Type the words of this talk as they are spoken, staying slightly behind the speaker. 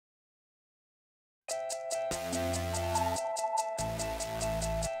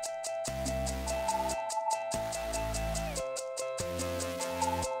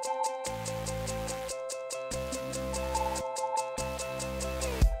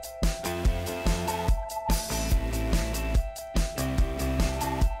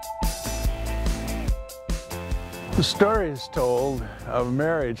The story is told of a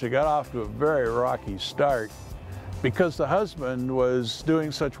marriage that got off to a very rocky start because the husband was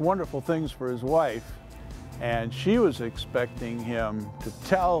doing such wonderful things for his wife, and she was expecting him to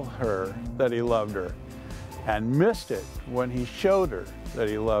tell her that he loved her and missed it when he showed her that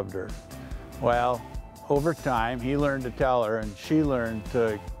he loved her. Well, over time, he learned to tell her, and she learned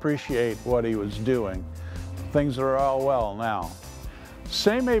to appreciate what he was doing. Things are all well now.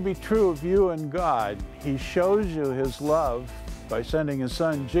 Same may be true of you and God. He shows you his love by sending his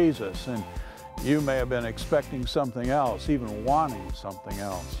son Jesus, and you may have been expecting something else, even wanting something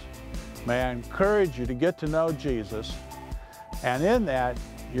else. May I encourage you to get to know Jesus, and in that,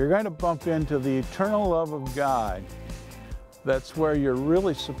 you're going to bump into the eternal love of God. That's where you're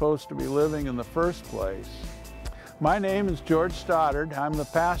really supposed to be living in the first place. My name is George Stoddard. I'm the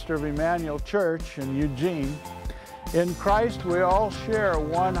pastor of Emmanuel Church in Eugene. In Christ, we all share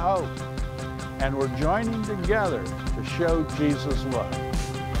one hope, and we're joining together to show Jesus' love.